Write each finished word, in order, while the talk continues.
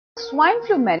swine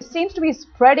flu menace seems to be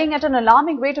spreading at an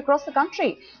alarming rate across the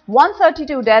country.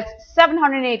 132 deaths,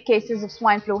 708 cases of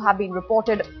swine flu have been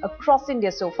reported across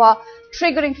India so far,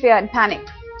 triggering fear and panic.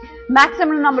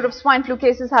 Maximum number of swine flu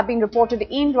cases have been reported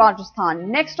in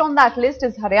Rajasthan. Next on that list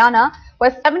is Haryana,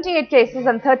 where 78 cases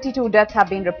and 32 deaths have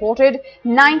been reported.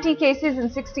 90 cases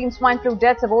and 16 swine flu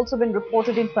deaths have also been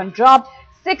reported in Punjab.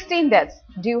 16 deaths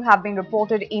have been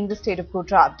reported in the state of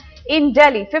Gujarat. In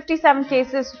Delhi, 57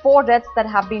 cases, 4 deaths that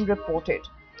have been reported.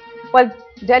 Well,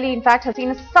 Delhi in fact has seen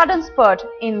a sudden spurt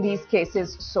in these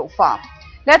cases so far.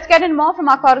 Let's get in more from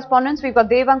our correspondents. We've got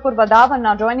Devankur Vadavan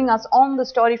now joining us on the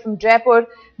story from Jaipur.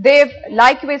 Dev,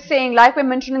 like we're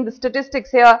mentioning the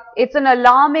statistics here, it's an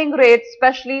alarming rate,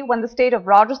 especially when the state of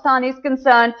Rajasthan is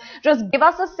concerned. Just give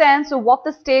us a sense of what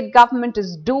the state government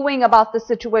is doing about the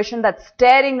situation that's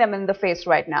staring them in the face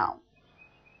right now.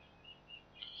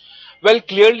 Well,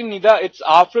 clearly, Nida, it's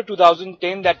after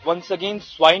 2010 that once again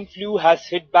swine flu has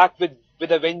hit back with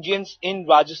a vengeance in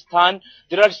Rajasthan.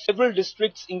 There are several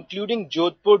districts including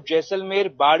Jodhpur,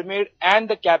 Jaisalmer, Badmer and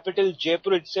the capital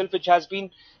Jaipur itself which has been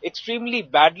extremely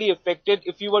badly affected.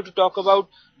 If you were to talk about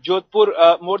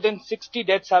Jodhpur, more than 60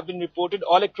 deaths have been reported.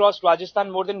 All across Rajasthan,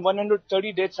 more than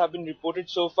 130 deaths have been reported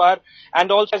so far.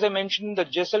 And also, as I mentioned, the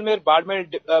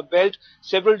Jaisalmer-Badmer belt,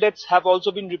 several deaths have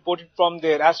also been reported from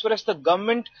there. As far as the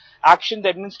government action, the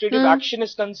administrative action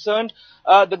is concerned,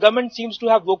 the government seems to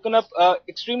have woken up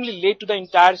extremely late to the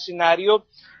entire scenario.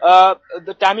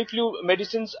 The Tamiflu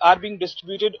medicines are being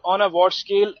distributed on a ward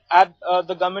scale at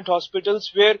the government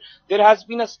hospitals, where there has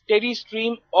been a steady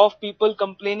stream of people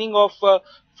complaining of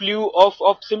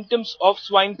of symptoms of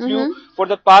swine flu for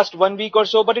the past 1 week or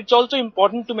so. But it's also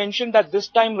important to mention that this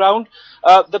time round,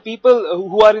 the people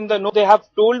who are in the know, they have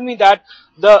told me that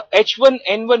the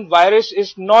H1N1 virus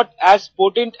is not as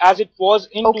potent as it was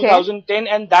in 2010,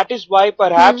 and that is why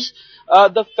perhaps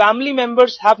the family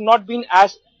members have not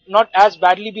as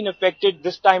badly been affected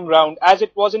this time round as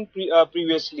it was in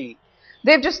previously.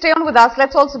 Dev, just stay on with us.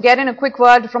 Let's also get in a quick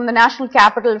word from the national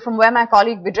capital, from where my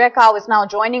colleague Vijay Kao is now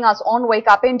joining us on Wake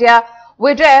Up India.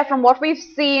 Vijay, from what we've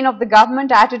seen of the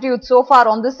government attitude so far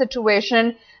on this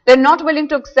situation, they're not willing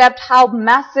to accept how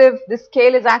massive the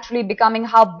scale is actually becoming,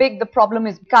 how big the problem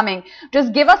is becoming.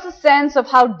 Just give us a sense of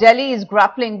how Delhi is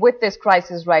grappling with this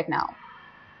crisis right now.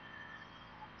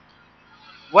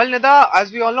 Well, Nida,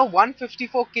 as we all know,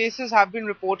 154 cases have been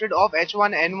reported of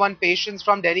H1N1 patients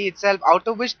from Delhi itself, out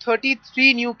of which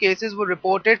 33 new cases were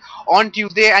reported on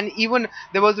Tuesday, and even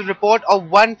there was a report of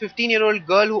one 15-year-old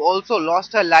girl who also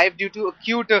lost her life due to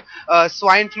acute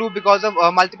swine flu because of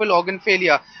multiple organ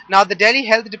failure. Now, the Delhi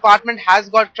Health Department has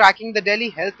got tracking. The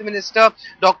Delhi Health Minister,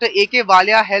 Dr. A.K.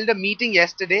 Walia, held a meeting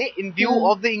yesterday in view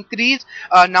of the increased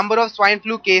number of swine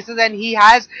flu cases, and he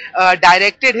has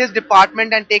directed his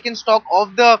department and taken stock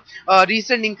of the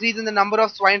recent increase in the number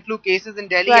of swine flu cases in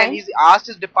Delhi, and he's asked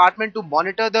his department to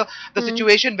monitor the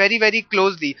situation very, very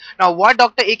closely. Now, what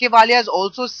Dr. A.K. Walia has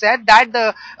also said that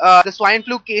the swine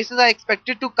flu cases are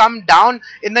expected to come down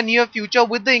in the near future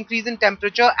with the increase in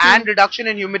temperature and reduction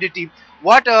in humidity.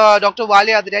 What Dr.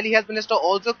 Walia, the Delhi Health Minister,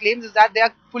 also claims is that they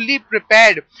are fully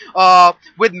prepared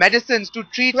with medicines to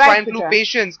treat swine flu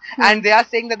patients, and they are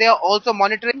saying that they are also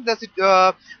monitoring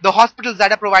the hospitals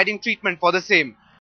that are providing treatment for the same.